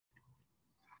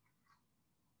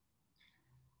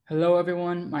Hello,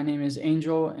 everyone. My name is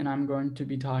Angel, and I'm going to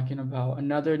be talking about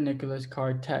another Nicholas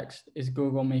Card text. Is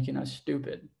Google making us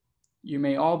stupid? You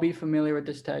may all be familiar with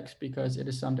this text because it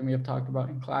is something we have talked about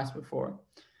in class before,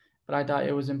 but I thought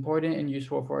it was important and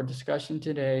useful for our discussion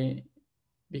today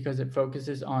because it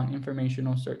focuses on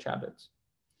informational search habits.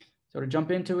 So, to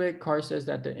jump into it, Carr says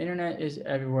that the internet is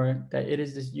everywhere, that it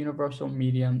is this universal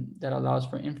medium that allows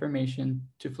for information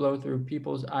to flow through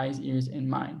people's eyes, ears, and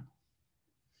mind.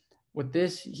 With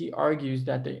this, he argues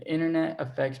that the internet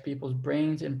affects people's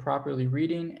brains in properly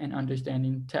reading and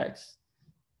understanding text,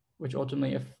 which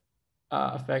ultimately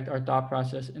affect our thought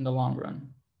process in the long run.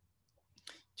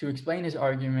 To explain his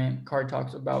argument, Carr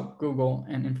talks about Google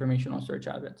and informational search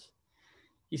habits.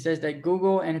 He says that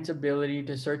Google and its ability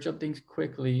to search up things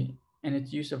quickly and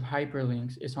its use of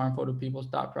hyperlinks is harmful to people's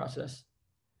thought process.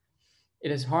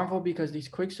 It is harmful because these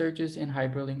quick searches and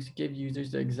hyperlinks give users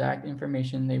the exact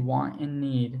information they want and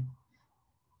need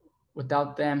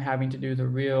without them having to do the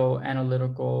real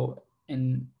analytical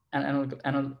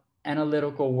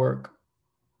work.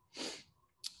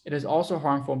 It is also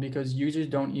harmful because users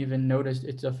don't even notice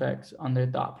its effects on their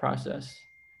thought process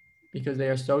because they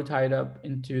are so tied up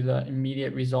into the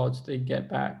immediate results they get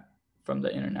back from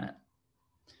the internet.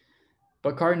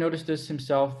 But Carr noticed this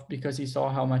himself because he saw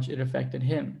how much it affected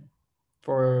him.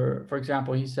 For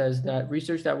example, he says that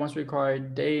research that once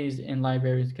required days in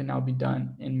libraries can now be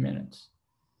done in minutes.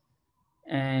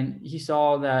 And he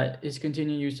saw that his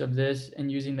continued use of this and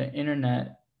using the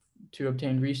internet to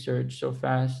obtain research so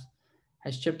fast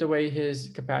has chipped away his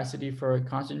capacity for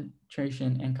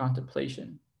concentration and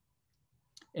contemplation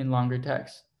in longer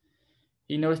texts.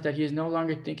 He noticed that he is no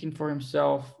longer thinking for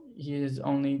himself, he is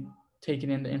only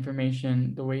taking in the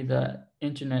information the way the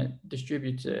internet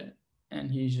distributes it,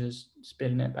 and he's just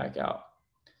spitting it back out.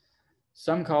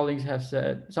 Some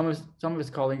of his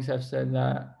colleagues have said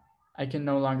that I can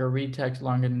no longer read text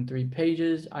longer than 3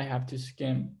 pages. I have to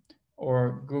skim,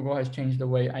 or Google has changed the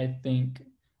way I think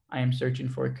I am searching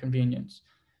for convenience.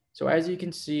 So as you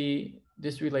can see,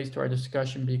 this relates to our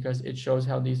discussion because it shows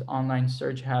how these online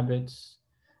search habits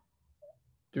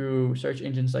through search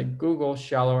engines like Google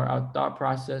shallow our thought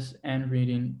process and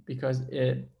reading because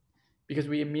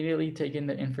we immediately take in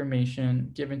the information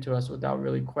given to us without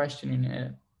really questioning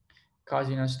it,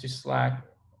 causing us to slack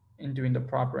in doing the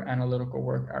proper analytical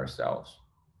work ourselves.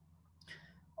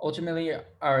 Ultimately,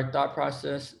 our thought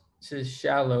process is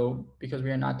shallow because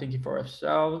we are not thinking for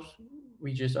ourselves.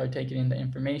 We just are taking in the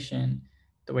information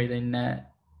the way the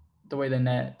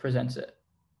net presents it,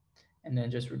 and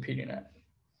then just repeating it.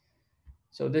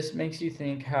 So this makes you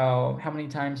think how many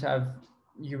times have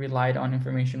you relied on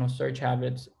informational search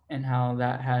habits and how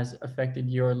that has affected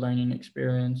your learning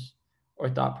experience or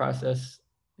thought process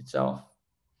itself,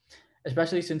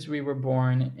 especially since we were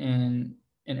born in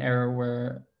an era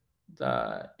where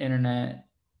the internet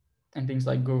and things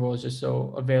like Google is just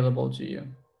so available to you.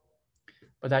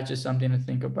 But that's just something to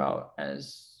think about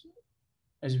as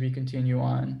we continue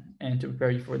on and to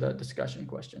prepare you for the discussion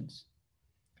questions.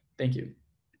 Thank you.